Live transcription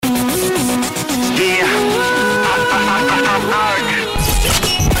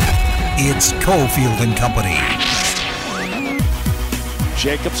It's Cofield and Company.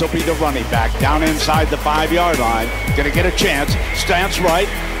 Jacobs will be the running back down inside the 5-yard line. Gonna get a chance. Stance right.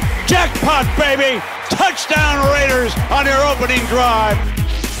 Jackpot, baby! Touchdown Raiders on their opening drive.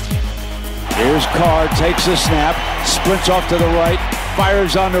 Here's Carr, takes the snap, sprints off to the right,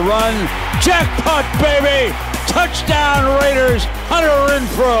 fires on the run. Jackpot, baby! Touchdown Raiders, Hunter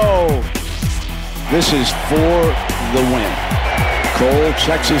Renfrow. This is for the win. Cole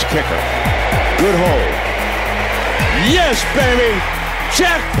checks his kicker. Good hold. Yes, baby!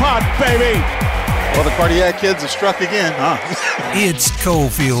 Jackpot, baby! Well, the Cardiac kids have struck again, huh? It's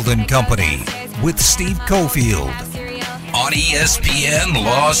Cofield and Company with Steve Cofield on ESPN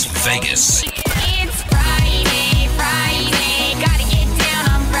Las Vegas. It's Friday, gotta get down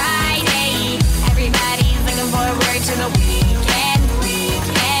on Friday. Everybody's looking forward to the weekend,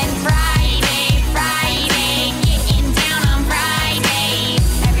 Friday, getting down on Friday.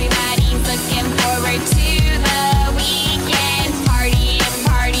 Everybody's looking forward to the weekend, partying.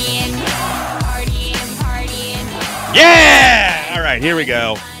 Yeah! All right, here we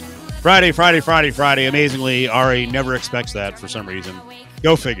go. Friday. Amazingly, Ari never expects that for some reason.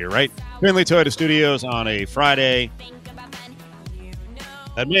 Go figure, right? Finley Toyota Studios on a Friday.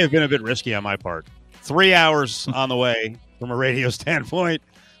 That may have been a bit risky on my part. 3 hours on the way from a radio standpoint.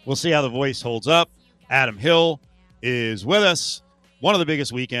 We'll see how the voice holds up. Adam Hill is with us. One of the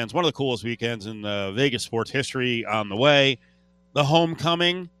biggest weekends, one of the coolest weekends in Vegas sports history on the way. The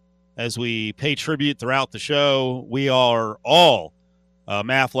homecoming, as we pay tribute throughout the show. We are all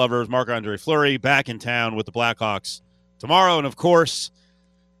math lovers. Marc-Andre Fleury back in town with the Blackhawks tomorrow. And, of course,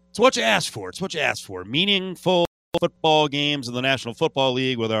 it's what you asked for. It's what you asked for. Meaningful football games in the National Football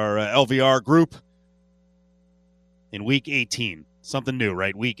League with our LVR group in Week 18. Something new,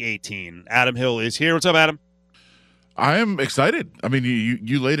 right? Week 18. Adam Hill is here. What's up, Adam? I am excited. I mean,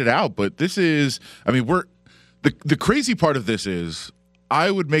 you laid it out, but this is – I mean, the crazy part of this is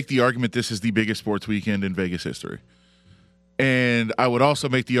I would make the argument this is the biggest sports weekend in Vegas history. And I would also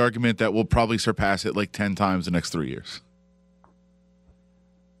make the argument that we'll probably surpass it like 10 times the next 3 years.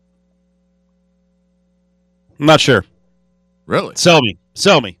 I'm not sure. Really? Sell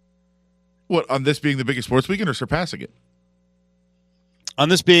me. What, on this being the biggest sports weekend or surpassing it? On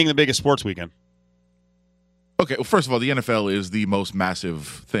this being the biggest sports weekend. Okay, well, first of all, the NFL is the most massive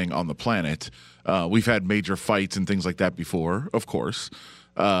thing on the planet. We've had major fights and things like that before, of course.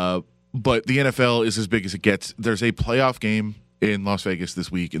 But the NFL is as big as it gets. There's a playoff game in Las Vegas this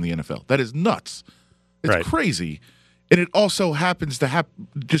week in the NFL. That is nuts. It's right. Crazy. And it also happens to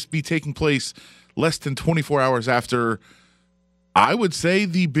just be taking place less than 24 hours after, I would say,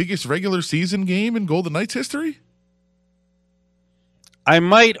 the biggest regular season game in Golden Knights history. I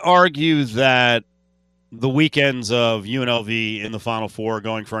might argue that the weekends of UNLV in the Final Four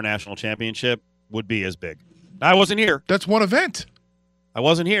going for a national championship would be as big. I wasn't here. That's one event. I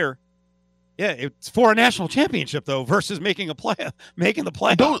wasn't here. Yeah, it's for a national championship though, versus making the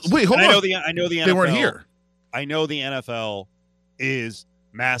playoffs. Wait, hold on. I know the NFL. They weren't here. I know the NFL is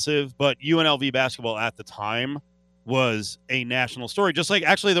massive, but UNLV basketball at the time was a national story. Just like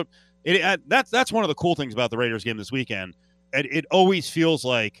actually, that's one of the cool things about the Raiders game this weekend. It always feels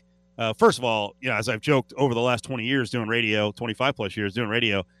like, first of all, as I've joked over the last 20 years doing radio, 25 plus years doing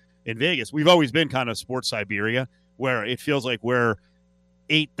radio in Vegas, we've always been kind of sports Siberia, where it feels like we're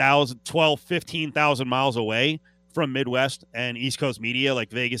 8,000, 12, 15,000 miles away from Midwest and East Coast media. Like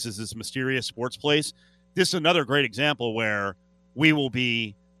Vegas is this mysterious sports place. This is another great example where we will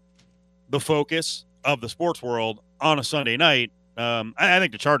be the focus of the sports world on a Sunday night. I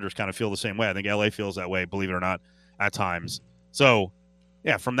think the Chargers kind of feel the same way. I think LA feels that way, believe it or not, at times. So,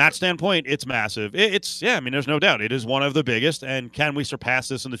 yeah, from that standpoint, it's massive. There's no doubt. It is one of the biggest. And can we surpass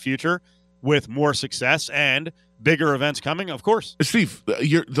this in the future with more success and bigger events coming? Of course. Steve,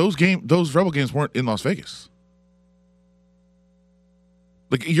 those Rebel games weren't in Las Vegas.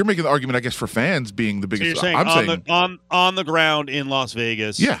 Like, you're making the argument, I guess, for fans being the biggest. So you're saying on the ground in Las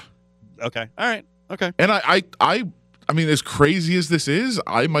Vegas. Yeah. Okay. All right. Okay. And I mean, as crazy as this is,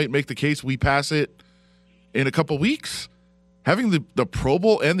 I might make the case we pass it in a couple weeks. Having the Pro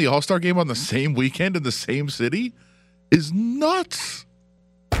Bowl and the All-Star game on the same weekend in the same city is nuts.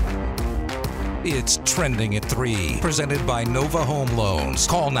 It's Trending at 3, presented by Nova Home Loans.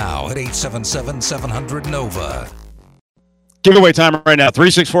 Call now at 877-700-NOVA. Giveaway time right now,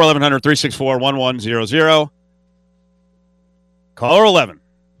 364-1100, 364-1100. Caller 11.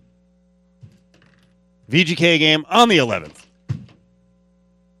 VGK game on the 11th.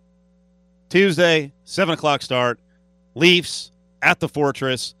 Tuesday, 7 o'clock start. Leafs at the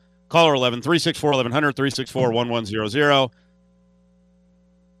Fortress. Caller 11, 364-1100, 364-1100.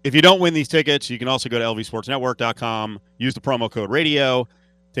 if you don't win these tickets, you can also go to lvsportsnetwork.com, use the promo code radio,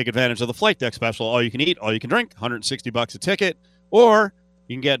 take advantage of the flight deck special, all you can eat, all you can drink, $160 a ticket, or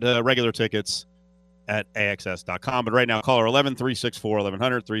you can get regular tickets at AXS.com. But right now, caller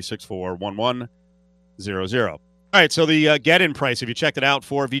 11-364-1100, 364-1100. All right, so the get-in price, have you checked it out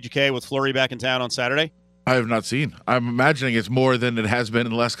for VGK with Fleury back in town on Saturday? I have not seen. I'm imagining it's more than it has been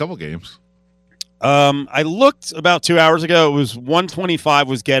in the last couple games. I looked about 2 hours ago. It was $125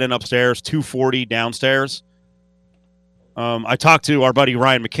 was get-in upstairs, $240 downstairs. I talked to our buddy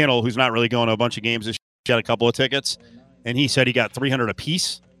Ryan McKinnell, who's not really going to a bunch of games this year. He had a couple of tickets, and he said he got $300 a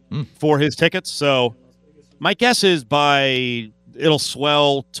piece for his tickets. So my guess is it'll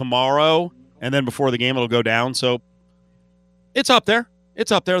swell tomorrow, and then before the game it'll go down. So it's up there.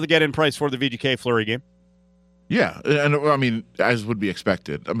 It's up there, the get-in price for the VGK Fleury game. Yeah, and I mean, as would be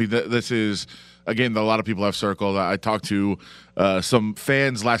expected. I mean, this is a game that a lot of people have circled. I talked to some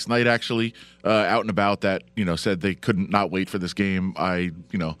fans last night, actually, out and about that, said they couldn't not wait for this game. I,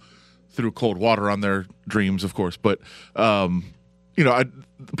 threw cold water on their dreams, of course. But,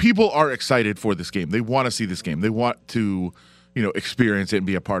 people are excited for this game. They want to see this game. They want to, experience it and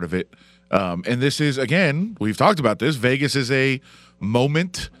be a part of it. And this is, again, we've talked about this. Vegas is a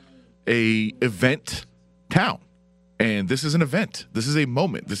moment, a event town. And this is an event. This is a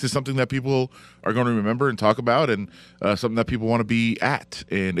moment. This is something that people are going to remember and talk about, and something that people want to be at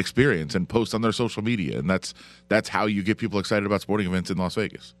and experience and post on their social media. And that's how you get people excited about sporting events in Las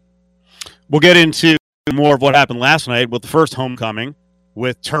Vegas. We'll get into more of what happened last night with the first homecoming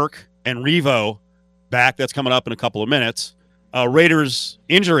with Turk and Revo back. That's coming up in a couple of minutes. Raiders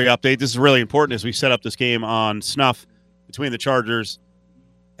injury update. This is really important as we set up this game on Snuff between the Chargers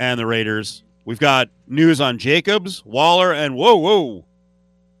and the Raiders. We've got news on Jacobs, Waller, and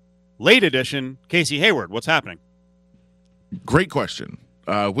late edition, Casey Hayward. What's happening? Great question.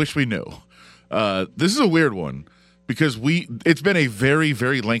 Wish we knew. This is a weird one because it's been a very,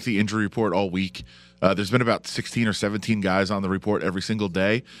 very lengthy injury report all week. There's been about 16 or 17 guys on the report every single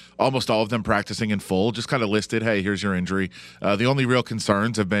day, almost all of them practicing in full, just kind of listed, hey, here's your injury. The only real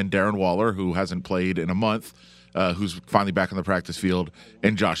concerns have been Darren Waller, who hasn't played in a month, who's finally back on the practice field,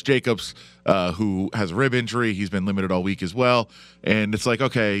 and Josh Jacobs, who has a rib injury. He's been limited all week as well. And it's like,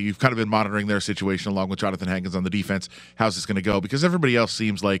 okay, you've kind of been monitoring their situation along with Jonathan Hankins on the defense. How's this going to go? Because everybody else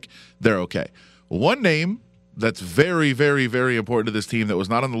seems like they're okay. One name that's very, very, very important to this team that was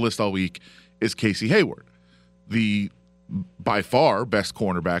not on the list all week is Casey Hayward, the by far best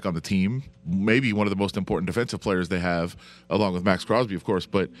cornerback on the team, maybe one of the most important defensive players they have, along with Max Crosby, of course,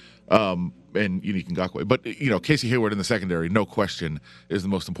 but and Unique Ngakoue. But, Casey Hayward in the secondary, no question, is the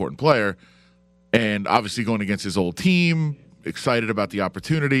most important player. And obviously going against his old team, excited about the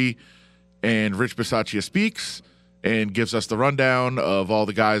opportunity. And Rich Bisaccia speaks and gives us the rundown of all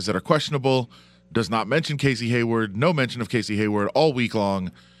the guys that are questionable, does not mention Casey Hayward, no mention of Casey Hayward all week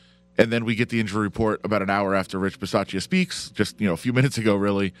long. And then we get the injury report about an hour after Rich Bisaccia speaks, just, a few minutes ago,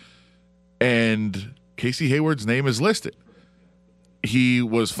 really. And Casey Hayward's name is listed. He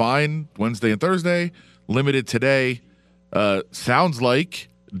was fine Wednesday and Thursday, limited today. Sounds like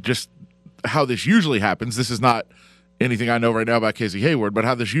just how this usually happens. This is not anything I know right now about Casey Hayward, but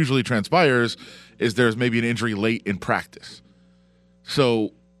how this usually transpires is there's maybe an injury late in practice.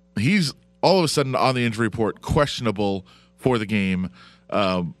 So he's all of a sudden on the injury report, questionable for the game.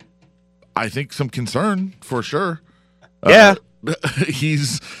 I think some concern for sure. Yeah.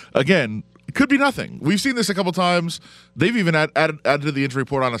 He's, again, could be nothing. We've seen this a couple times. They've even added to the injury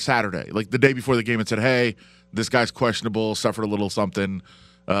report on a Saturday, like the day before the game, and said, hey, this guy's questionable, suffered a little something.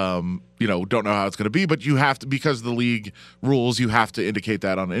 Don't know how it's going to be, but you have to, because of the league rules, you have to indicate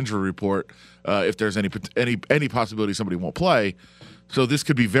that on an injury report if there's any possibility somebody won't play. So this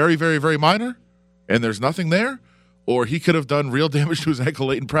could be very, very, very minor, and there's nothing there. Or he could have done real damage to his ankle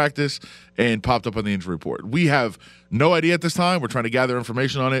late in practice and popped up on the injury report. We have no idea at this time. We're trying to gather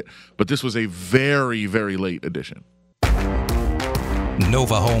information on it, but this was a very, very late addition.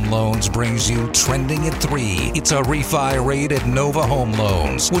 Nova Home Loans brings you Trending at 3. It's a refi rate at Nova Home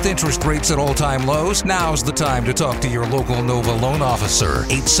Loans. With interest rates at all-time lows, now's the time to talk to your local Nova loan officer.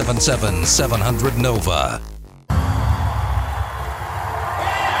 877-700-NOVA.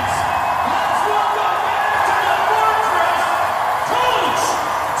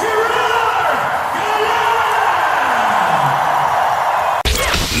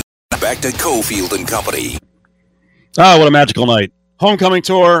 Back to Cofield and Company. Oh, what a magical night. Homecoming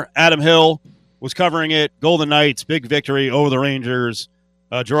tour. Adam Hill was covering it. Golden Knights, big victory over the Rangers.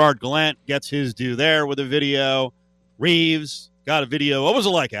 Gerard Gallant gets his due there with a video. Reeves got a video. What was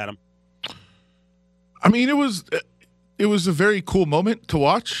it like, Adam? I mean, it was a very cool moment to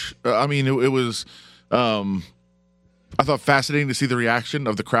watch. I mean, it was. I thought fascinating to see the reaction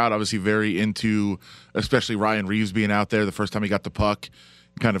of the crowd. Obviously, very into, especially Ryan Reeves being out there the first time he got the puck,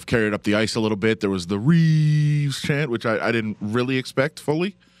 kind of carried up the ice a little bit. There was the Reeves chant, which I didn't really expect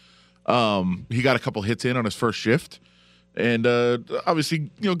fully. He got a couple hits in on his first shift, and obviously,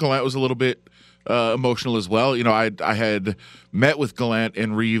 Gallant was a little bit emotional as well. I had met with Gallant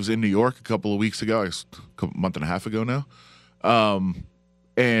and Reeves in New York a couple of weeks ago, a month and a half ago now.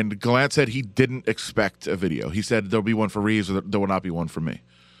 And Gallant said he didn't expect a video. He said there'll be one for Reeves, or there will not be one for me.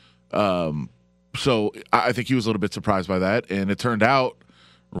 So I think he was a little bit surprised by that, and it turned out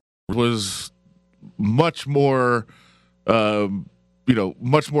was much more,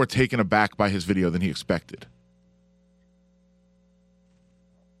 much more taken aback by his video than he expected.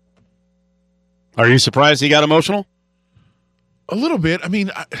 Are you surprised he got emotional? A little bit. I mean,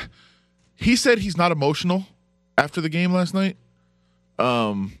 he said he's not emotional after the game last night.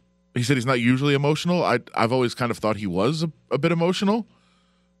 He said he's not usually emotional. I've always kind of thought he was a bit emotional.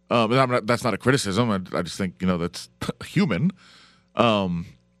 That's not a criticism. I just think that's human. And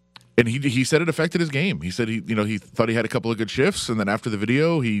he said it affected his game. He said he thought he had a couple of good shifts, and then after the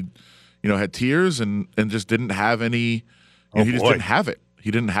video he had tears and just didn't have any. He just didn't have it.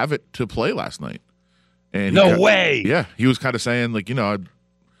 He didn't have it to play last night. And no way. Yeah, he was kind of saying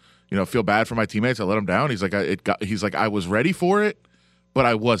I feel bad for my teammates. I let them down. He's like I was ready for it, but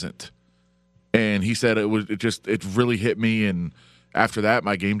I wasn't. And he said it really hit me, and after that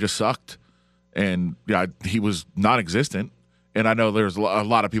my game just sucked, and he was non-existent. And I know there's a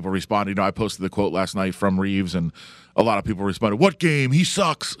lot of people responding. I posted the quote last night from Reeves, and a lot of people responded, "What game? He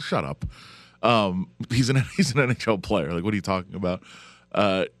sucks." Shut up. He's an NHL player. Like, what are you talking about?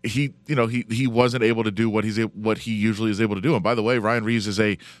 He wasn't able to do what he usually is able to do. And by the way, Ryan Reeves is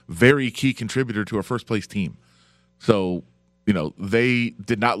a very key contributor to our first place team. So, they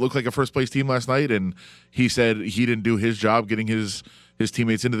did not look like a first place team last night, and he said he didn't do his job getting his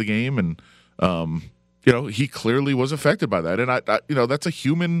teammates into the game, and he clearly was affected by that. And I that's a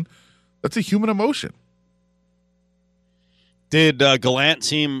human emotion. Did Gallant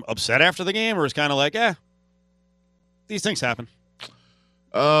seem upset after the game, or is kind of like, these things happen?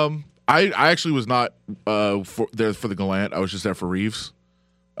 I actually was not there for the Gallant. I was just there for Reeves.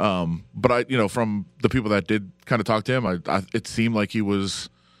 But from the people that did kind of talk to him, it seemed like he was,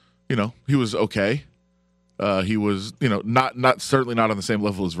 he was okay. He was, not certainly not on the same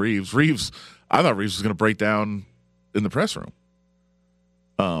level as Reeves. I thought Reeves was going to break down in the press room.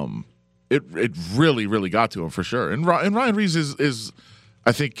 It really, really got to him for sure. And Ryan Reeves is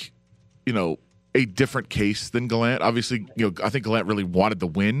I think, a different case than Gallant. Obviously, I think Gallant really wanted the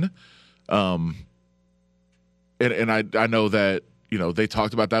win. And I know that, they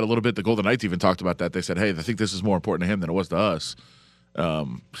talked about that a little bit. The Golden Knights even talked about that. They said, hey, I think this is more important to him than it was to us.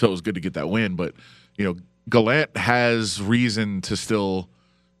 So it was good to get that win. But, Gallant has reason to still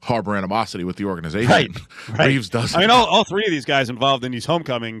harbor animosity with the organization. Right. Reeves doesn't. I mean, all three of these guys involved in these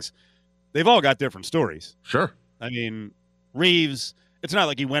homecomings, they've all got different stories. Sure. I mean, Reeves, it's not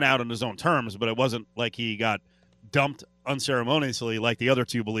like he went out on his own terms, but it wasn't like he got dumped unceremoniously like the other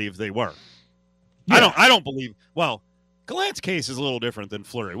two believe they were. Yeah. I don't believe. Well, Gallant's case is a little different than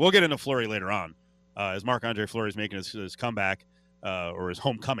Fleury. We'll get into Fleury later on, as Marc-Andre Fleury is making his comeback or his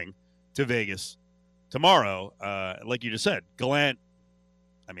homecoming to Vegas tomorrow. Like you just said, Gallant,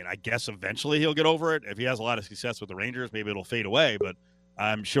 I mean, I guess eventually he'll get over it. If he has a lot of success with the Rangers, maybe it'll fade away, but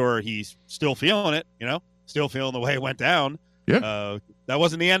I'm sure he's still feeling it, still feeling the way it went down. Yeah. That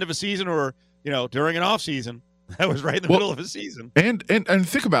wasn't the end of a season or, during an off season. That was right in the middle of a season. And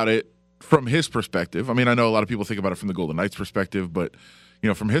think about it from his perspective. I mean, I know a lot of people think about it from the Golden Knights perspective, but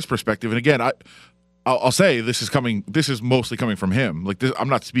from his perspective, and again, I'll say this is mostly coming from him. Like this, I'm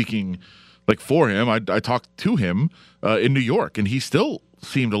not speaking like for him. I talked to him in New York, and he still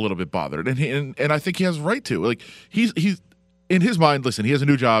seemed a little bit bothered, and I think he has a right to. Like he's in his mind. Listen, he has a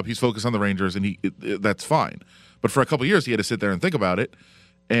new job. He's focused on the Rangers, and that's fine. But for a couple of years, he had to sit there and think about it.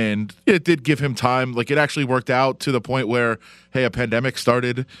 And it did give him time. Like, it actually worked out to the point where, hey, a pandemic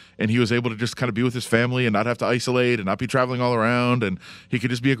started, and he was able to just kind of be with his family and not have to isolate and not be traveling all around, and he could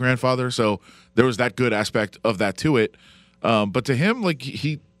just be a grandfather. So there was that good aspect of that to it. But to him, like,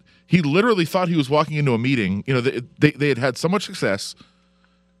 he literally thought he was walking into a meeting. They had so much success.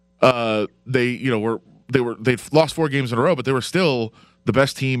 They'd lost 4 games in a row, but they were still the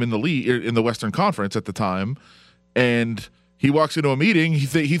best team in the league, in the Western Conference at the time. And he walks into a meeting. He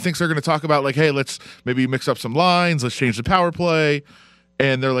thinks they're going to talk about, like, hey, let's maybe mix up some lines. Let's change the power play.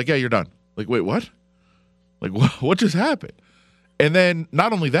 And they're like, yeah, you're done. Like, wait, what? Like, what just happened? And then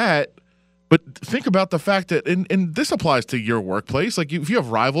not only that, But think about the fact that, and this applies to your workplace, like if you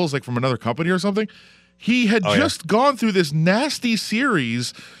have rivals like from another company or something, he had just gone through this nasty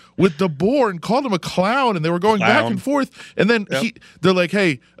series with DeBoer and called him a clown, and they were going back and forth. And then they're like,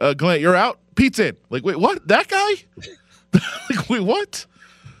 hey, Glenn, you're out. Pete's in. Like, wait, what? That guy? Like, wait, what?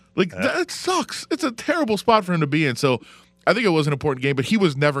 Like, that sucks. It's a terrible spot for him to be in. So I think it was an important game, but he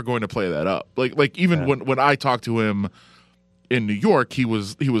was never going to play that up. Like even when I talked to him in New York, he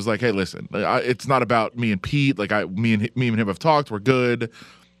was like, hey, listen, it's not about me and Pete. Like me and him have talked. We're good.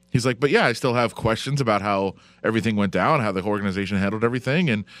 He's like, but yeah, I still have questions about how everything went down, how the organization handled everything,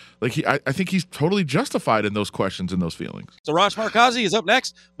 and like I think he's totally justified in those questions and those feelings. So Arash Markazi is up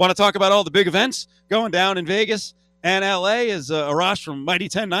next. Want to talk about all the big events going down in Vegas and LA? As Arash from Mighty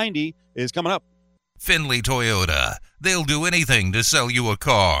 1090 is coming up. Finley Toyota. They'll do anything to sell you a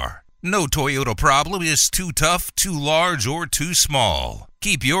car. No Toyota problem is too tough, too large, or too small.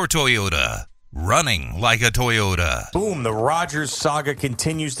 Keep your Toyota running like a Toyota. Boom, the Rodgers saga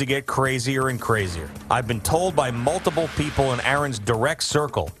continues to get crazier and crazier. I've been told by multiple people in Aaron's direct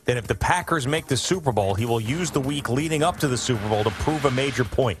circle that if the Packers make the Super Bowl, he will use the week leading up to the Super Bowl to prove a major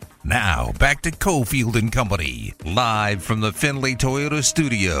point. Now, back to Cofield and Company, live from the Finley Toyota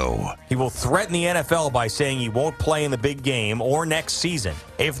studio. He will threaten the NFL by saying he won't play in the big game or next season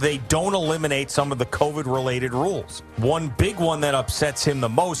if they don't eliminate some of the COVID-related rules. One big one that upsets him the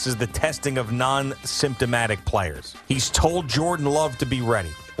most is the testing of non-symptomatic players. He's told Jordan Love to be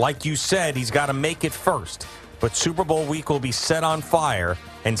ready. Like you said, he's got to make it first. But Super Bowl week will be set on fire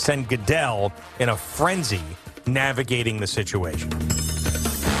and send Goodell in a frenzy navigating the situation.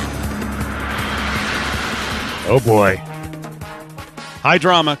 Oh, boy. High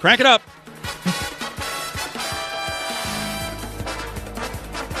drama. Crank it up.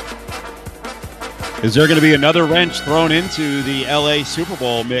 Is there going to be another wrench thrown into the LA Super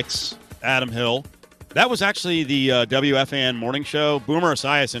Bowl mix, Adam Hill? That was actually the WFAN morning show. Boomer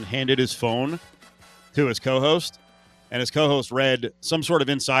Esiason handed his phone to his co-host, and his co-host read some sort of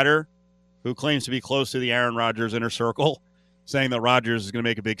insider who claims to be close to the Aaron Rodgers inner circle, saying that Rodgers is going to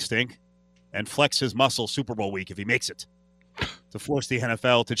make a big stink and flex his muscle Super Bowl week if he makes it, to force the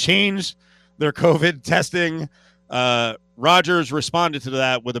NFL to change their COVID testing. Rodgers responded to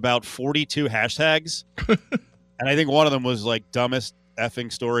that with about 42 hashtags, and I think one of them was like dumbest effing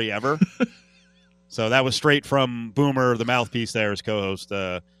story ever. So that was straight from Boomer, the mouthpiece there, his co-host,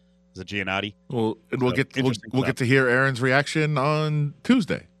 is it Giannotti? Well, and we'll get to hear Aaron's reaction on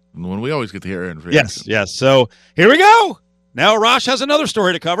Tuesday, when we always get to hear Aaron's reaction. Yes. So here we go. Now Arash has another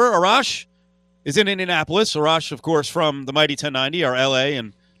story to cover. Arash is in Indianapolis. Arash, of course, from the Mighty 1090, our LA,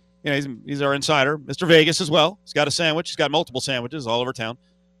 and he's our insider. Mr. Vegas as well. He's got a sandwich. He's got multiple sandwiches all over town.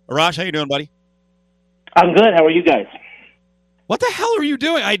 Arash, how you doing, buddy? I'm good. How are you guys? What the hell are you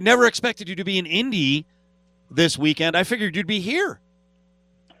doing? I never expected you to be in Indy this weekend. I figured you'd be here.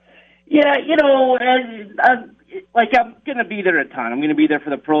 Yeah, I'm going to be there a ton. I'm going to be there for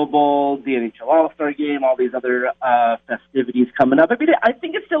the Pro Bowl, the NHL All-Star Game, all these other festivities coming up. I mean, I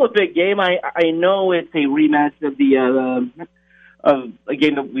think it's still a big game. I know it's a rematch of a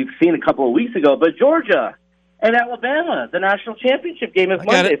game that we've seen a couple of weeks ago, but Georgia and Alabama, the national championship game is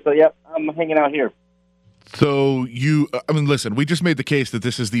Monday. So, I'm hanging out here. So listen, we just made the case that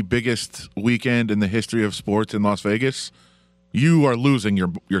this is the biggest weekend in the history of sports in Las Vegas. You are losing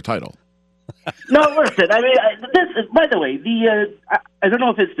your title. No, listen. I mean, this is, by the way, I don't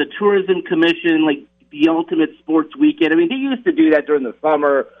know if it's the Tourism Commission, like the ultimate sports weekend. I mean, they used to do that during the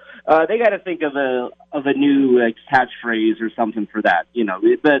summer. They got to think of a new catchphrase or something for that,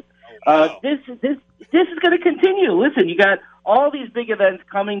 But this is going to continue. Listen, you got all these big events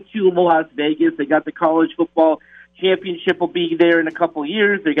coming to Las Vegas. They got the college football championship will be there in a couple of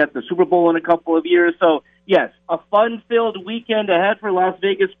years. They got the Super Bowl in a couple of years. So, yes, a fun-filled weekend ahead for Las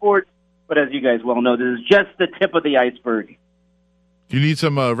Vegas sports. But as you guys well know, this is just the tip of the iceberg. Do you need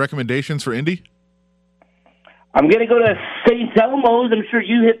some recommendations for Indy? I'm going to go to St. Elmo's. I'm sure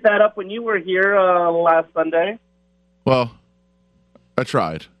you hit that up when you were here last Sunday. Well, I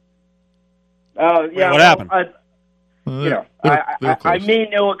tried. Yeah. What happened? I may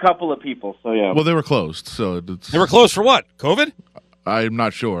know a couple of people, so yeah. Well, they were closed, so they were closed for what? COVID? I'm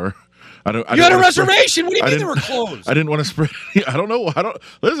not sure. You had a reservation. What do you mean they were closed? I didn't want to spread. I don't know. I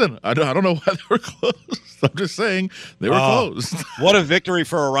don't know why they were closed. I'm just saying they were closed. What a victory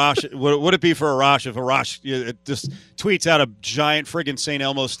for Arash. Would it be for Arash if Arash just tweets out a giant friggin' St.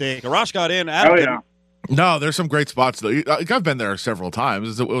 Elmo steak? Arash got in. Adam didn't. No, there's some great spots though. I've been there several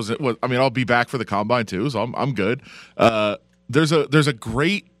times. I'll be back for the combine too, so I'm good. There's a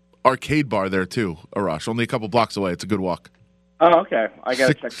great arcade bar there too, Arash. Only a couple blocks away. It's a good walk. Oh, okay. I got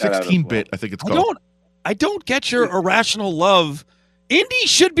to check that out. 16-bit, I think it's called. I don't get your irrational love. Indy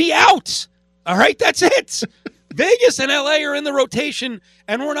should be out. All right, that's it. Vegas and LA are in the rotation,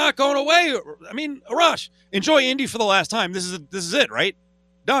 and we're not going away. I mean, Arash, enjoy Indy for the last time. This is it, right?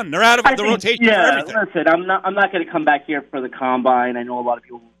 Done. They're out of the rotation for everything. Listen, I'm not going to come back here for the combine. I know a lot of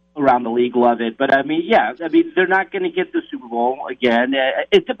people around the league love it, but they're not going to get the Super Bowl again.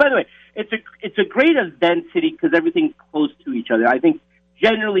 By the way, it's a great event city because everything's close to each other. I think,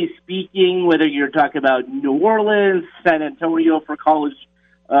 generally speaking, whether you're talking about New Orleans, San Antonio for college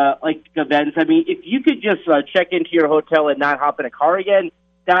events, I mean, if you could just check into your hotel and not hop in a car again,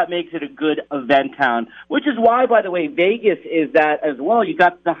 that makes it a good event town. Which is why, by the way, Vegas is that as well. You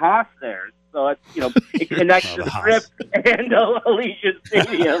got the Haas there. So it's, it connects the Strip and Allegiant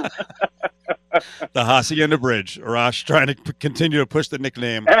Stadium. The Hacienda Bridge. Arash trying to continue to push the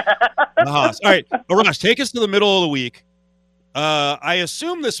nickname. The Haas. All right, Arash, take us to the middle of the week. I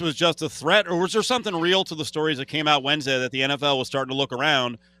assume this was just a threat, or was there something real to the stories that came out Wednesday that the NFL was starting to look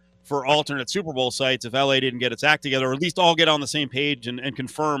around for alternate Super Bowl sites if LA didn't get its act together, or at least all get on the same page and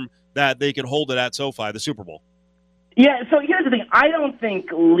confirm that they could hold it at SoFi, the Super Bowl? Yeah, so here's the thing. I don't think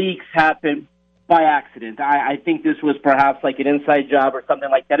leaks happen by accident. I think this was perhaps like an inside job or something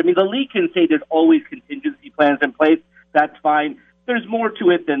like that. I mean, the league can say there's always contingency plans in place. That's fine. There's more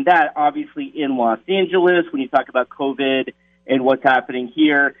to it than that, obviously, in Los Angeles when you talk about COVID and what's happening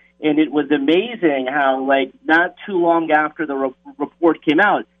here. And it was amazing how, not too long after the report came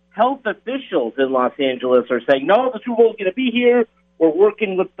out, health officials in Los Angeles are saying, no, the Super Bowl is going to be here. We're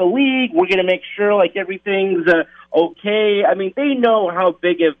working with the league. We're going to make sure everything's okay. I mean, they know how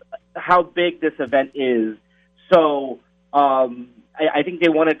big this event is. So I think they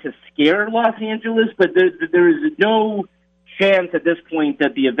wanted to scare Los Angeles, but there is no chance at this point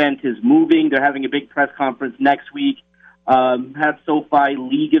that the event is moving. They're having a big press conference next week. Have SoFi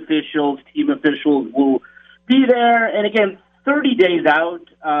league officials, team officials will be there. And again, 30 days out,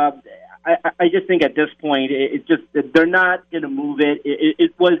 I just think at this point, it's just that they're not going to move it.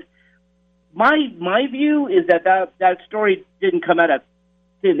 It was my view is that story didn't come out of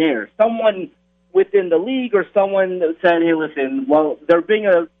thin air. Someone within the league or someone said, "Hey, listen, well, they're being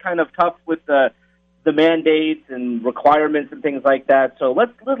kind of tough with the mandates and requirements and things like that. So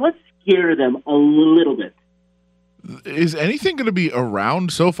let's scare them a little bit." Is anything going to be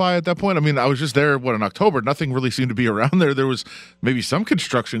around SoFi at that point? I mean, I was just there, in October. Nothing really seemed to be around there. There was maybe some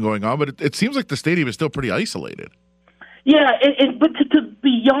construction going on, but it seems like the stadium is still pretty isolated. Yeah, but to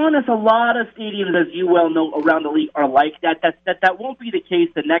be honest, a lot of stadiums, as you well know, around the league are like that. That won't be the case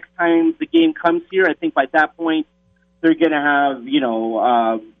the next time the game comes here. I think by that point, they're going to have,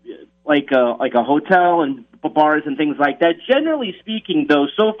 like a hotel and bars and things like that. Generally speaking, though,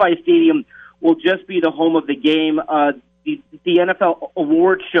 SoFi Stadium will just be the home of the game. The NFL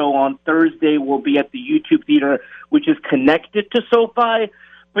Awards show on Thursday will be at the YouTube Theater, which is connected to SoFi.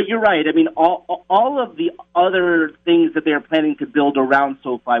 But you're right. I mean, all of the other things that they're planning to build around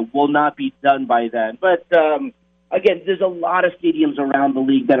SoFi will not be done by then. But again, there's a lot of stadiums around the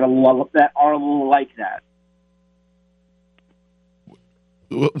league that are like that.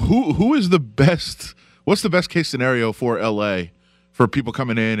 Who is the best? What's the best case scenario for LA for people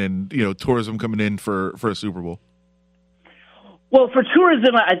coming in and tourism coming in for a Super Bowl? Well, for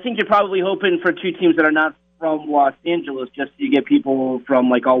tourism, I think you're probably hoping for two teams that are not from Los Angeles, just so you get people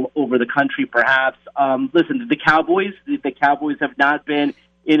from all over the country, perhaps. Listen, the Cowboys have not been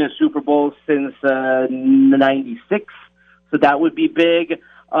in a Super Bowl since '96, so that would be big.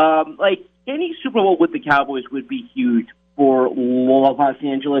 Any Super Bowl with the Cowboys would be huge for Los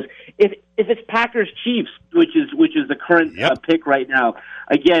Angeles. If it's Packers Chiefs, which is the current pick right now,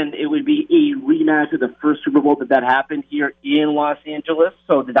 again, it would be a rematch of the first Super Bowl that happened here in Los Angeles.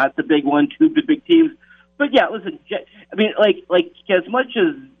 So that's a big one. Two big teams. But yeah, listen. I mean, as much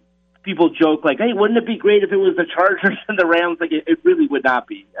as people joke, hey, wouldn't it be great if it was the Chargers and the Rams? It really would not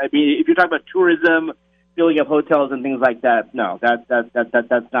be. I mean, if you're talking about tourism, filling up hotels and things like that, no, that's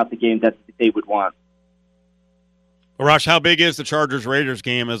not the game that they would want. Arash, how big is the Chargers-Raiders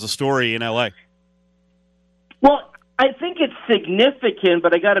game as a story in LA? Well, I think it's significant,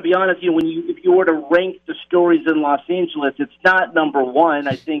 but I got to be honest. If you were to rank the stories in Los Angeles, it's not number one.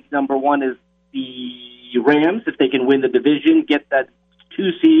 I think number one is the Rams, if they can win the division, get that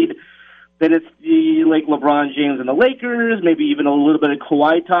 2 seed. Then it's the LeBron James and the Lakers, maybe even a little bit of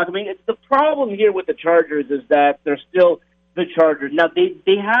Kawhi talk. I mean, it's the problem here with the Chargers is that they're still the Chargers. Now,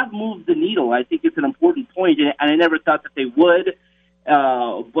 they have moved the needle. I think it's an important point, and I never thought that they would.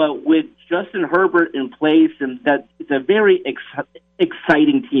 But with Justin Herbert in place, and that it's a very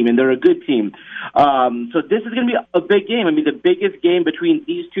exciting team, and they're a good team. So this is going to be a big game. I mean, the biggest game between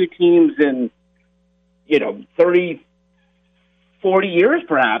these two teams in 30, 40 years,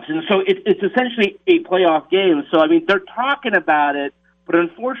 perhaps. And so it's essentially a playoff game. So, I mean, they're talking about it, but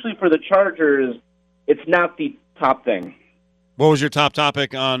unfortunately for the Chargers, it's not the top thing. What was your top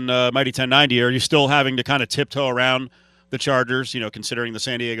topic on Mighty 1090? Are you still having to kind of tiptoe around the Chargers, considering the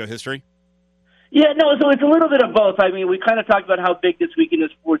San Diego history? Yeah, no, so it's a little bit of both. I mean, we kind of talked about how big this weekend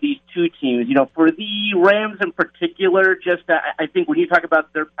is for these two teams. For the Rams in particular, I think when you talk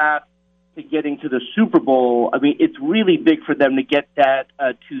about their path to getting to the Super Bowl, I mean, it's really big for them to get that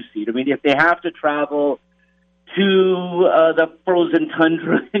 2 seed. I mean, if they have to travel to the frozen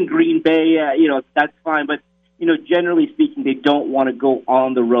tundra in Green Bay, that's fine. But, generally speaking, they don't want to go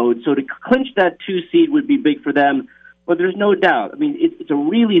on the road. So to clinch that 2 seed would be big for them. But there's no doubt. I mean, it's a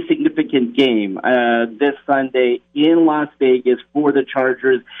really significant game this Sunday in Las Vegas for the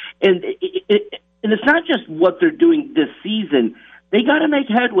Chargers. And it's not just what they're doing this season. They got to make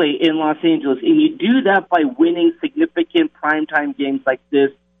headway in Los Angeles, and you do that by winning significant primetime games like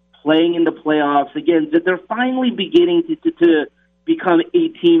this, playing in the playoffs. Again, they're finally beginning to become a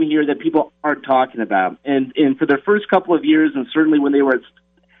team here that people are talking about. And for their first couple of years, and certainly when they were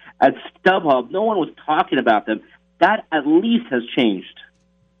at StubHub, no one was talking about them. That at least has changed.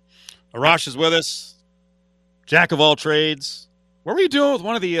 Arash is with us, jack of all trades. What were you doing with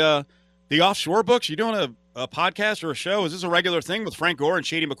one of the offshore books? You doing a podcast or a show? Is this a regular thing with Frank Gore and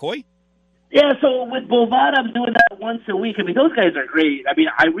Shady McCoy? Yeah, so with Bovada, I'm doing that once a week. I mean, those guys are great. I mean,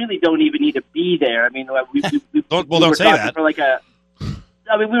 I really don't even need to be there. I mean, we don't say that.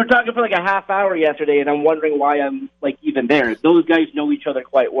 We were talking for like a half hour yesterday, and I'm wondering why I'm even there. Those guys know each other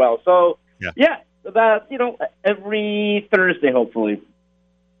quite well. So, yeah about every Thursday, hopefully.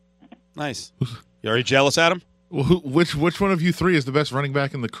 Nice. You already jealous, Adam? Which one of you three is the best running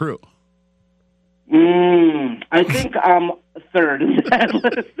back in the crew? I think I'm third in that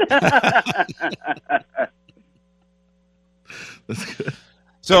list. That's good.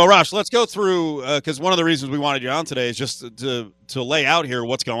 So, Arash, let's go through, because one of the reasons we wanted you on today is just to lay out here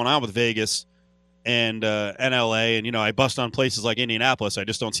what's going on with Vegas and LA. And, I bust on places like Indianapolis. I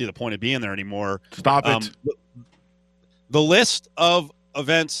just don't see the point of being there anymore. Stop it. The list of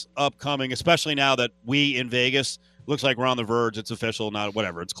events upcoming, especially now that we in Vegas, looks like we're on the verge. It's official, not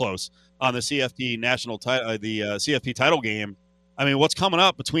whatever. It's close on the CFP national title, the CFP title game. I mean, what's coming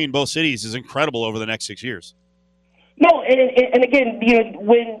up between both cities is incredible over the next 6 years. No, and again,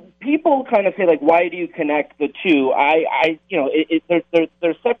 when people kind of say why do you connect the two?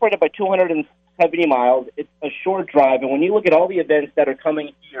 They're separated by 270 miles. It's a short drive, and when you look at all the events that are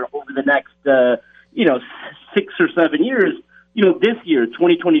coming here over the next 6 or 7 years, this year,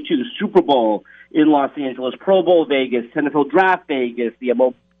 2022 Super Bowl in Los Angeles, Pro Bowl Vegas, NFL Draft Vegas,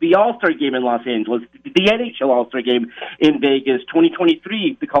 the All-Star Game in Los Angeles, the NHL All-Star Game in Vegas,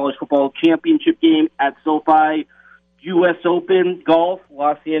 2023 the College Football Championship Game at SoFi, U.S. Open, golf,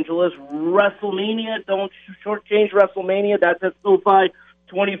 Los Angeles, WrestleMania, don't shortchange WrestleMania, that's at SoFi,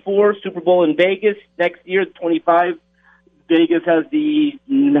 24, Super Bowl in Vegas, next year, 25, Vegas has the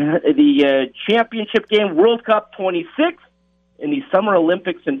championship game, World Cup 26, and the Summer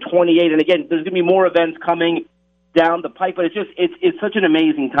Olympics in 28, and again, there's going to be more events coming down the pipe, but it's such an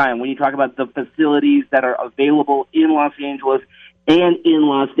amazing time when you talk about the facilities that are available in Los Angeles and in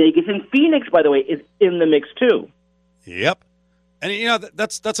Las Vegas, and Phoenix, by the way, is in the mix too. Yep. And,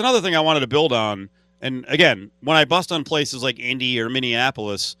 that's another thing I wanted to build on. And, again, when I bust on places like Indy or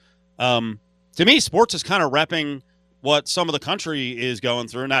Minneapolis, to me, sports is kind of repping what some of the country is going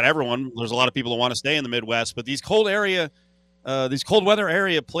through. Not everyone. There's a lot of people that want to stay in the Midwest. But these cold weather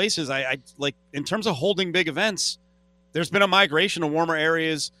area places, I like in terms of holding big events, there's been a migration to warmer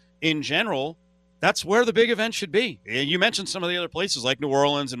areas in general. That's where the big event should be. You mentioned some of the other places like New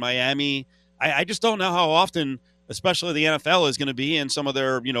Orleans and Miami. I just don't know how often – especially the NFL is going to be in some of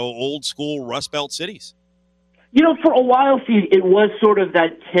their, old school Rust Belt cities. For a while, see, it was sort of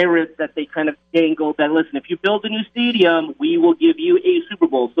that carrot that they kind of dangled that, listen, if you build a new stadium, we will give you a Super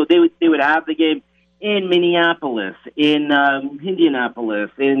Bowl. So they would have the game in Minneapolis, in Indianapolis,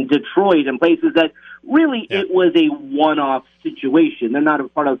 in Detroit, and places that really it was a one-off situation. They're not a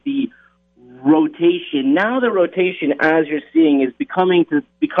part of the rotation. Now the rotation, as you're seeing, is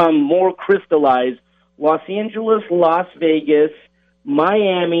become more crystallized. Los Angeles, Las Vegas,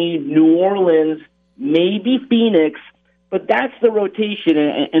 Miami, New Orleans, maybe Phoenix, but that's the rotation.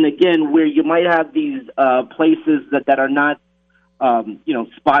 And again, where you might have these places that are not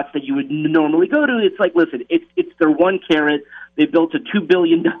spots that you would normally go to. It's like, listen, it's their one carrot. They built a $2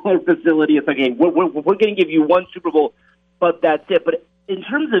 billion facility. It's like, hey, we're going to give you one Super Bowl, but that's it. But in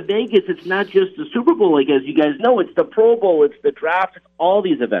terms of Vegas, it's not just the Super Bowl, like, as you guys know. It's the Pro Bowl, it's the draft, it's all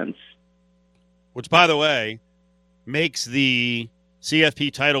these events. Which, by the way, makes the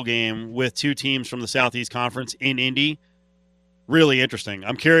CFP title game with two teams from the Southeast Conference in Indy really interesting.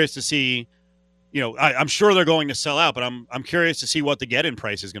 I'm curious to see, I'm sure they're going to sell out, but I'm curious to see what the get-in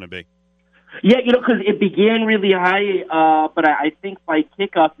price is going to be. Yeah, because it began really high, but I think by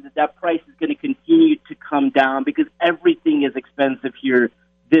kickoff that price is going to continue to come down because everything is expensive here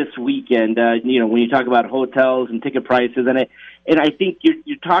this weekend. When you talk about hotels and ticket prices, and I think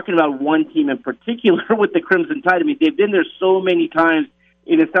you're talking about one team in particular with the Crimson Tide. I mean, they've been there so many times,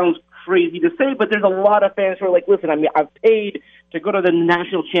 and it sounds crazy to say, but there's a lot of fans who are like, listen, I mean, I've paid to go to the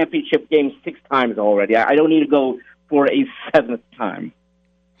national championship game 6 times already. I don't need to go for a 7th time.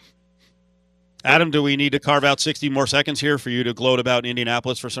 Adam, do we need to carve out 60 more seconds here for you to gloat about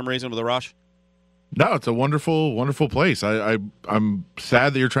Indianapolis for some reason with Arash? No, it's a wonderful, wonderful place. I'm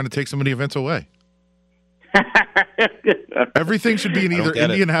sad that you're trying to take so many events away. Everything should be in either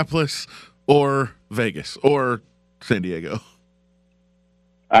Indianapolis or Vegas or San Diego.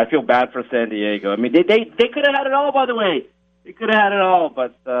 I feel bad for San Diego. I mean, they could have had it all, by the way. They could have had it all,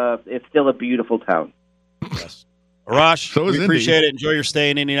 but it's still a beautiful town. Yes. Arash, so we appreciate it. Enjoy your stay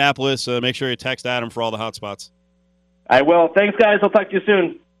in Indianapolis. Make sure you text Adam for all the hot spots. I will. Thanks, guys. I'll talk to you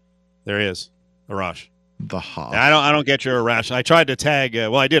soon. There he is, Arash. The hot. I don't get your Arash. I tried to tag.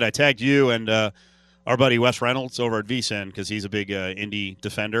 I did. I tagged you and our buddy Wes Reynolds over at VSiN because he's a big Indy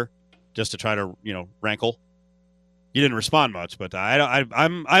defender, just to try to rankle. You didn't respond much, but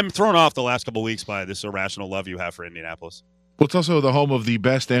I'm thrown off the last couple of weeks by this irrational love you have for Indianapolis. Well, it's also the home of the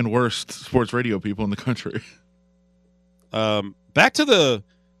best and worst sports radio people in the country. Back to the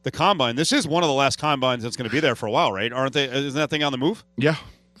combine. This is one of the last combines that's going to be there for a while, right? Aren't they? Isn't that thing on the move? Yeah,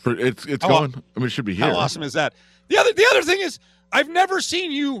 it's going. I mean, it should be here. How awesome is that? The other thing is, I've never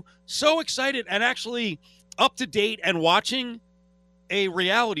seen you so excited and actually up to date and watching a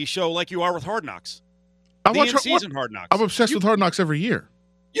reality show like you are with Hard Knocks. I watch in-season Hard Knocks. I'm obsessed with Hard Knocks every year.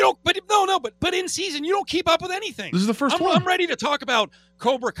 You don't, but in season you don't keep up with anything. This is the first one. I'm ready to talk about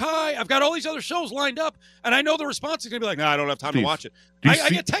Cobra Kai. I've got all these other shows lined up, and I know the response is going to be like, "No, I don't have time to watch it." I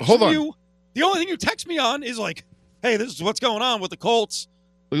get texts from you. The only thing you text me on is like, "Hey, this is what's going on with the Colts.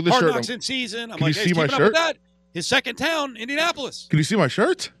 Look at this Hard shirt. Knocks in season." I'm Can like, you "Hey, see my keeping up shirt? with that. His second town, Indianapolis." Can you see my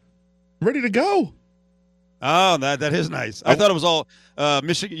shirt? I'm ready to go. Oh, that is nice. I thought it was all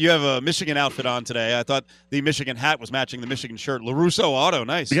Michigan. You have a Michigan outfit on today. I thought the Michigan hat was matching the Michigan shirt. LaRusso Auto,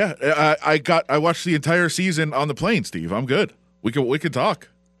 nice. Yeah, I watched the entire season on the plane, Steve. I'm good. We can talk.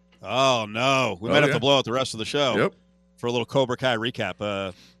 Oh no, we might have to blow out the rest of the show. Yep. For a little Cobra Kai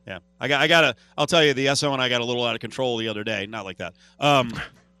recap. Yeah, I'll tell you, the SO and I got a little out of control the other day. Not like that.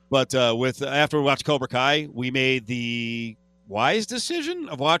 But after we watched Cobra Kai, we made the wise decision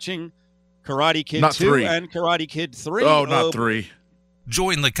of watching Karate Kid 2 and Karate Kid 3. Oh, not 3.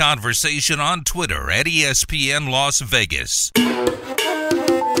 Join the conversation on Twitter at ESPN Las Vegas.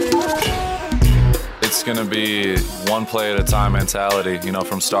 It's going to be one play at a time mentality,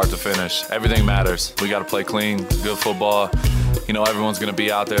 from start to finish. Everything matters. We got to play clean, good football. Everyone's going to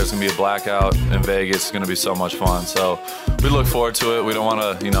be out there. It's going to be a blackout in Vegas. It's going to be so much fun. So we look forward to it. We don't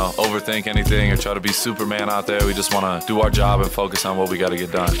want to, overthink anything or try to be Superman out there. We just want to do our job and focus on what we got to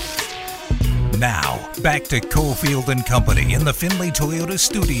get done. Now, back to Cofield and Company in the Findlay Toyota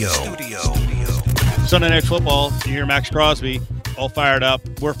studio. Sunday Night Football. You hear Max Crosby all fired up.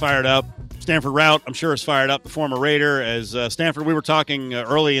 We're fired up. Stanford Routt, I'm sure, is fired up, the former Raider. As Stanford, we were talking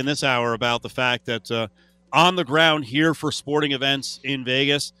early in this hour about the fact that on the ground here for sporting events in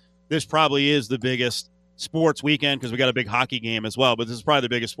Vegas, this probably is the biggest sports weekend because we got a big hockey game as well. But this is probably the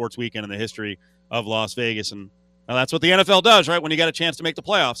biggest sports weekend in the history of Las Vegas. And that's what the NFL does, right, when you got a chance to make the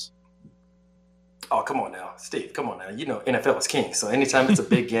playoffs. Oh, come on now, Steve. Come on now. NFL is king. So anytime it's a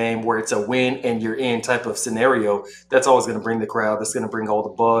big game where it's a win and you're in type of scenario, that's always going to bring the crowd. That's going to bring all the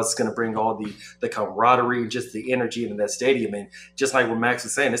buzz. It's going to bring all the camaraderie, just the energy into that stadium. And just like what Max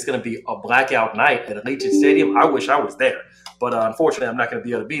was saying, it's going to be a blackout night at Allegiant Stadium. I wish I was there. But unfortunately, I'm not going to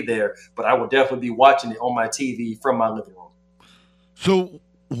be able to be there. But I will definitely be watching it on my TV from my living room. So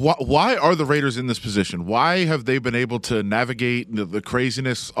why are the Raiders in this position? Why have they been able to navigate the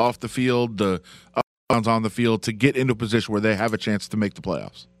craziness off the field, the ups on the field, to get into a position where they have a chance to make the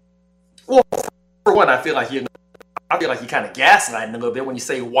playoffs? Well, for one, I feel like you're kind of gaslighting a little bit when you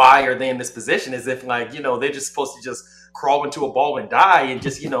say why are they in this position, as if they're just supposed to just crawl into a ball and die and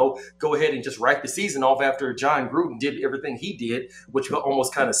just, go ahead and just write the season off after John Gruden did everything he did, which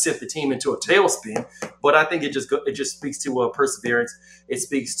almost kind of sent the team into a tailspin. But I think it just speaks to perseverance. It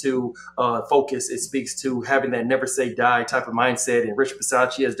speaks to focus. It speaks to having that never say die type of mindset. And Rich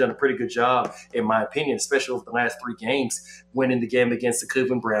Bisaccia has done a pretty good job, in my opinion, especially over the last 3 games, winning the game against the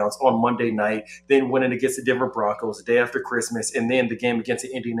Cleveland Browns on Monday night, then winning against the Denver Broncos the day after Christmas, and then the game against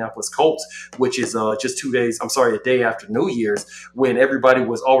the Indianapolis Colts, which is just a day after New Year's, when everybody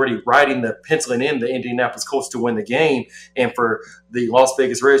was already penciling in the Indianapolis Colts to win the game, and for the Las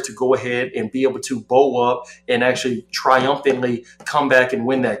Vegas Raiders to go ahead and be able to bow up and actually triumphantly come back and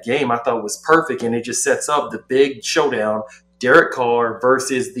win that game, I thought was perfect, and it just sets up the big showdown. Derek Carr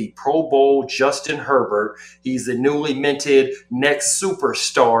versus the Pro Bowl Justin Herbert. He's the newly minted next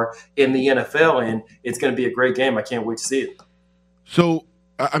superstar in the NFL, and it's going to be a great game. I can't wait to see it. So,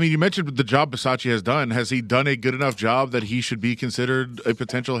 I mean, you mentioned the job Bisaccia has done. Has he done a good enough job that he should be considered a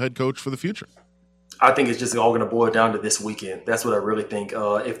potential head coach for the future? I think it's just all going to boil down to this weekend. That's what I really think.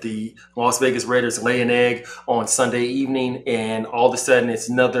 If the Las Vegas Raiders lay an egg on Sunday evening and all of a sudden it's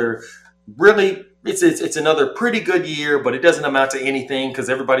another it's another pretty good year, but it doesn't amount to anything because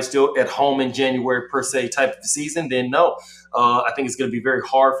everybody's still at home in January per se type of season, then no. I think it's going to be very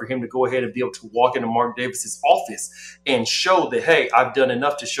hard for him to go ahead and be able to walk into Mark Davis's office and show that, hey, I've done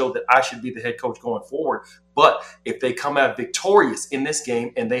enough to show that I should be the head coach going forward. But if they come out victorious in this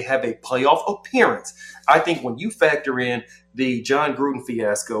game and they have a playoff appearance, I think when you factor in the John Gruden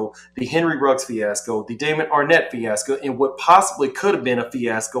fiasco, the Henry Ruggs fiasco, the Damon Arnett fiasco, and what possibly could have been a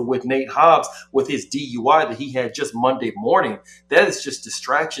fiasco with Nate Hobbs with his DUI that he had just Monday morning, that is just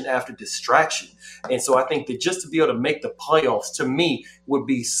distraction after distraction. And so I think that just to be able to make the playoffs, to me, would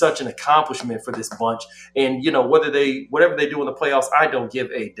be such an accomplishment for this bunch. And, whatever they do in the playoffs, I don't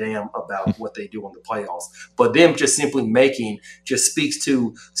give a damn about what they do in the playoffs. But them just simply making just speaks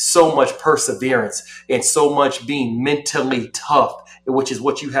to so much perseverance and so much being mentally tough, which is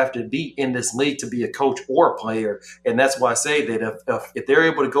what you have to be in this league to be a coach or a player. And that's why I say that if they're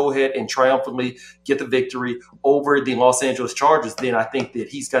able to go ahead and triumphantly get the victory over the Los Angeles Chargers, then I think that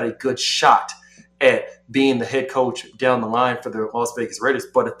he's got a good shot at being the head coach down the line for the Las Vegas Raiders.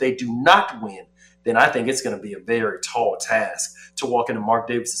 But if they do not win, then I think it's going to be a very tall task to walk into Mark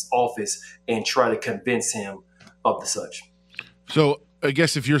Davis's office and try to convince him of the such. So I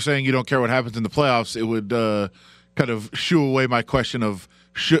guess if you're saying you don't care what happens in the playoffs, it would kind of shoo away my question of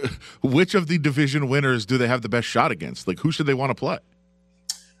which of the division winners do they have the best shot against? Like, who should they want to play?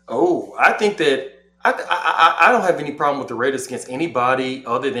 Oh, I think that I don't have any problem with the Raiders against anybody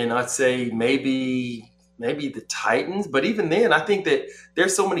other than I'd say maybe the Titans. But even then, I think that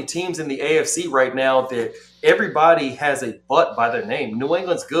there's so many teams in the AFC right now that everybody has a but by their name. New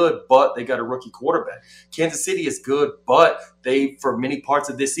England's good, but they got a rookie quarterback. Kansas City is good, but they, for many parts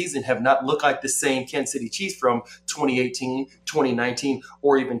of this season, have not looked like the same Kansas City Chiefs from 2018, 2019,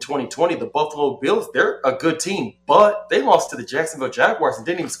 or even 2020. The Buffalo Bills, they're a good team, but they lost to the Jacksonville Jaguars and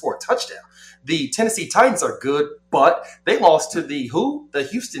didn't even score a touchdown. The Tennessee Titans are good, but they lost to the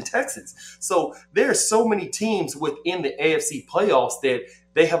Houston Texans. So there are so many teams within the AFC playoffs that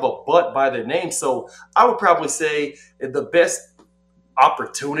they have a but by their name. So I would probably say the best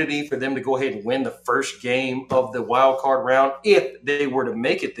opportunity for them to go ahead and win the first game of the wild card round, if they were to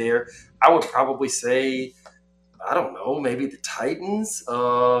make it there, I would probably say, I don't know, maybe the Titans.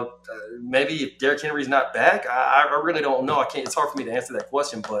 Maybe if Derrick Henry's not back, I really don't know. It's hard for me to answer that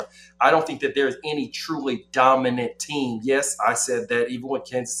question, but I don't think that there's any truly dominant team. Yes, I said that even with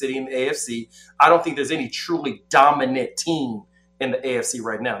Kansas City in the AFC, I don't think there's any truly dominant team in the AFC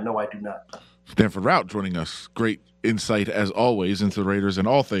right now. No, I do not. Stanford Rout joining us. Great insight, as always, into the Raiders and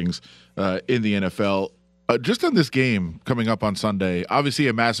all things in the NFL. Just on this game coming up on Sunday, obviously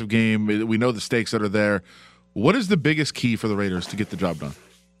a massive game. We know the stakes that are there. What is the biggest key for the Raiders to get the job done?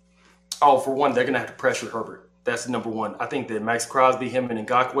 Oh, for one, they're going to have to pressure Herbert. That's number one. I think that Max Crosby, him and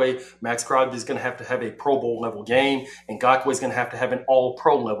Ngakoue, Max Crosby is going to have a Pro Bowl level game, and Ngakoue is going to have an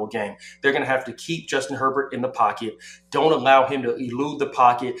All-Pro level game. They're going to have to keep Justin Herbert in the pocket. Don't allow him to elude the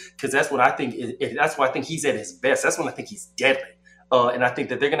pocket, because that's what I think. That's why I think he's at his best. That's when I think he's deadly. And I think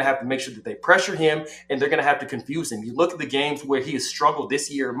that they're going to have to make sure that they pressure him, and they're going to have to confuse him. You look at the games where he has struggled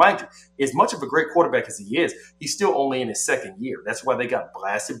this year. Mind you, as much of a great quarterback as he is, he's still only in his second year. That's why they got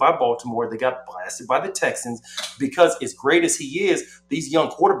blasted by Baltimore. They got blasted by the Texans, because as great as he is, these young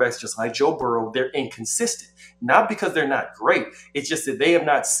quarterbacks, just like Joe Burrow, they're inconsistent. Not because they're not great. It's just that they have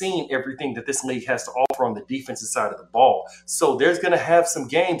not seen everything that this league has to offer on the defensive side of the ball. So there's going to have some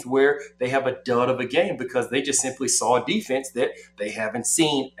games where they have a dud of a game because they just simply saw a defense that they haven't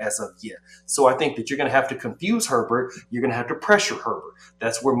seen as of yet. So I think that you're going to have to confuse Herbert. You're going to have to pressure Herbert.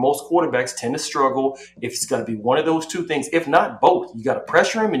 That's where most quarterbacks tend to struggle. If it's going to be one of those two things, if not both, you got to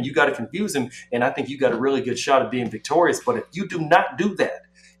pressure him and you got to confuse him. And I think you got a really good shot of being victorious. But if you do not do that,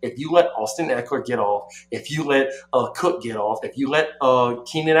 if you let Austin Eckler get off, if you let Cook get off, if you let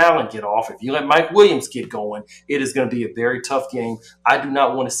Keenan Allen get off, if you let Mike Williams get going, it is going to be a very tough game. I do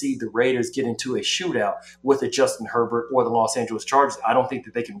not want to see the Raiders get into a shootout with a Justin Herbert or the Los Angeles Chargers. I don't think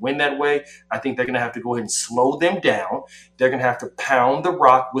that they can win that way. I think they're going to have to go ahead and slow them down. They're going to have to pound the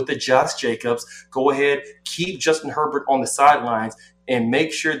rock with the Josh Jacobs. Go ahead, keep Justin Herbert on the sidelines, and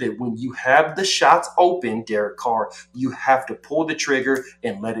make sure that when you have the shots open, Derek Carr, you have to pull the trigger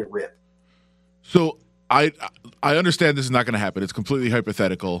and let it rip. So I understand this is not going to happen. It's completely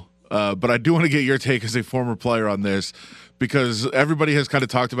hypothetical. But I do want to get your take as a former player on this, because everybody has kind of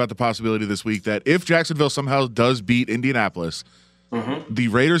talked about the possibility this week that if Jacksonville somehow does beat Indianapolis, the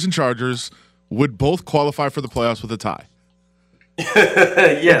Raiders and Chargers would both qualify for the playoffs with a tie.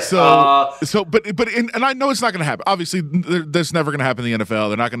 Yes. And I know it's not going to happen. Obviously, that's never going to happen in the NFL.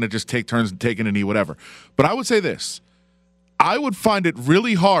 They're not going to just take turns taking a knee, whatever. But I would say this: I would find it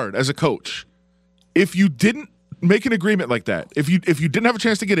really hard as a coach if you didn't make an agreement like that. If you didn't have a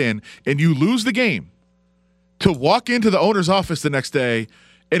chance to get in and you lose the game, to walk into the owner's office the next day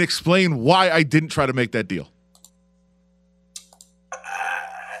and explain why I didn't try to make that deal.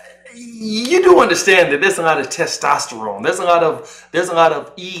 You do understand that there's a lot of testosterone. There's a lot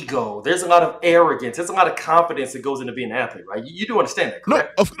of ego. There's a lot of arrogance. There's a lot of confidence that goes into being an athlete, right? You do understand that,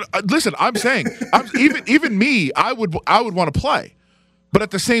 correct? No, listen. I'm saying, even me, I would want to play, but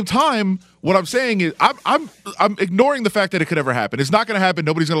at the same time, what I'm saying is, I'm ignoring the fact that it could ever happen. It's not going to happen.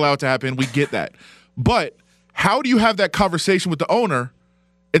 Nobody's going to allow it to happen. We get that, but how do you have that conversation with the owner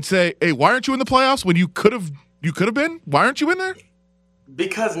and say, "Hey, why aren't you in the playoffs when you could have been? Why aren't you in there?"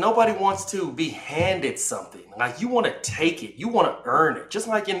 Because nobody wants to be handed something. Like, you want to take it. You want to earn it. Just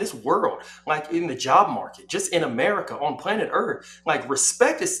like in this world, like in the job market, just in America, on planet Earth. Like,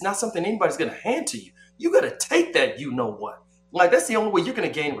 respect is not something anybody's going to hand to you. You got to take that, you know what. Like, that's the only way you're going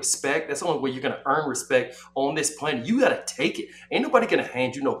to gain respect. That's the only way you're going to earn respect on this planet. You got to take it. Ain't nobody going to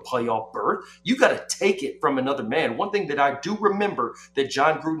hand you no playoff berth. You got to take it from another man. One thing that I do remember that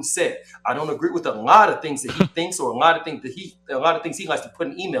John Gruden said, I don't agree with a lot of things that he thinks, or a lot of things he likes to put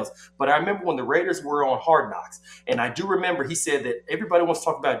in emails. But I remember when the Raiders were on Hard Knocks, and I do remember he said that everybody wants to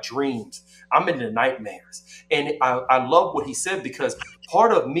talk about dreams. I'm into nightmares. And I love what he said, because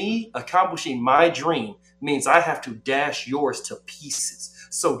part of me accomplishing my dream means I have to dash yours to pieces.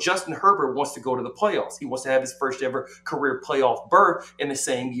 So Justin Herbert wants to go to the playoffs. He wants to have his first ever career playoff berth in the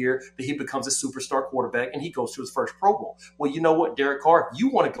same year that he becomes a superstar quarterback and he goes to his first Pro Bowl. Well, you know what, Derek Carr, if you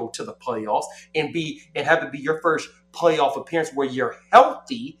want to go to the playoffs and have it be your first playoff appearance where you're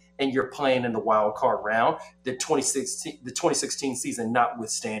healthy and you're playing in the wild card round, the 2016 season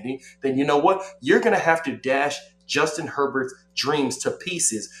notwithstanding, then you know what? You're going to have to dash Justin Herbert's dreams to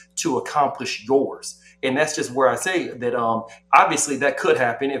pieces to accomplish yours. And that's just where I say that obviously that could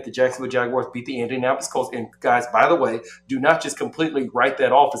happen if the Jacksonville Jaguars beat the Indianapolis Colts. And guys, by the way, do not just completely write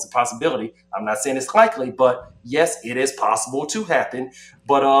that off as a possibility. I'm not saying it's likely, but yes, it is possible to happen.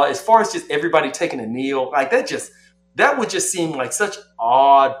 But as far as just everybody taking a kneel, like that would just seem like such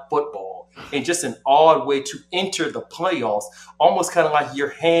odd football. And just an odd way to enter the playoffs, almost kind of like you're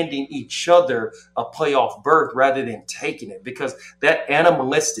handing each other a playoff berth rather than taking it, because that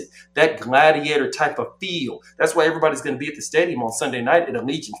animalistic, that gladiator type of feel, that's why everybody's going to be at the stadium on Sunday night at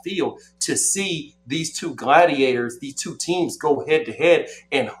Allegiant Field to see these two gladiators, these two teams go head to head,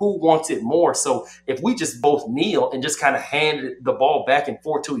 and who wants it more. So if we just both kneel and just kind of hand the ball back and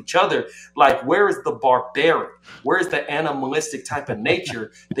forth to each other, like, where is the barbaric? Where is the animalistic type of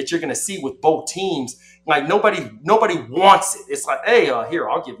nature that you're going to see with both teams? Like, nobody wants it. It's like, hey, here,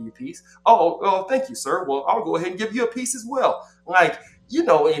 I'll give you a piece. Oh, thank you, sir. Well, I'll go ahead and give you a piece as well. Like, you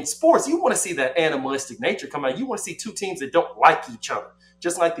know, in sports, you want to see that animalistic nature come out. You want to see two teams that don't like each other.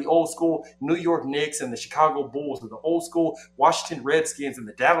 Just like the old school New York Knicks and the Chicago Bulls, or the old school Washington Redskins and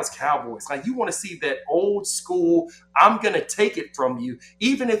the Dallas Cowboys. Like, you want to see that old school, I'm going to take it from you.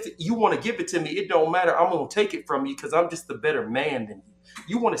 Even if you want to give it to me, it don't matter. I'm going to take it from you because I'm just the better man than you.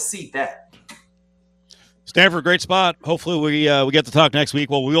 You want to see that. Stanford, great spot. Hopefully we get to talk next week.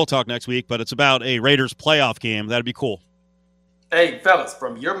 Well, we will talk next week, but it's about a Raiders playoff game. That'd be cool. Hey, fellas,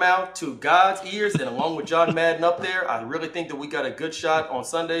 from your mouth to God's ears, and along with John Madden up there, I really think that we got a good shot on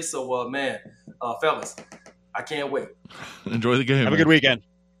Sunday. So, fellas, I can't wait. Enjoy the game. Have a good weekend.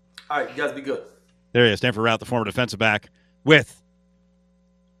 All right, you guys be good. There he is, Stanford Routt, the former defensive back with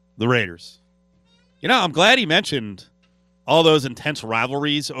the Raiders. You know, I'm glad he mentioned all those intense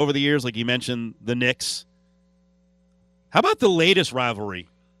rivalries over the years, like he mentioned the Knicks. How about the latest rivalry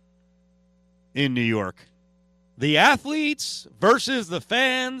in New York? The athletes versus the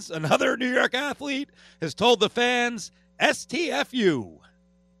fans. Another New York athlete has told the fans, STFU.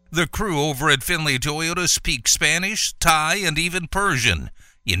 The crew over at Finley Toyota speak Spanish, Thai, and even Persian.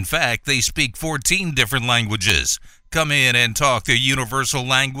 In fact, they speak 14 different languages. Come in and talk the universal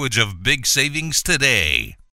language of big savings today.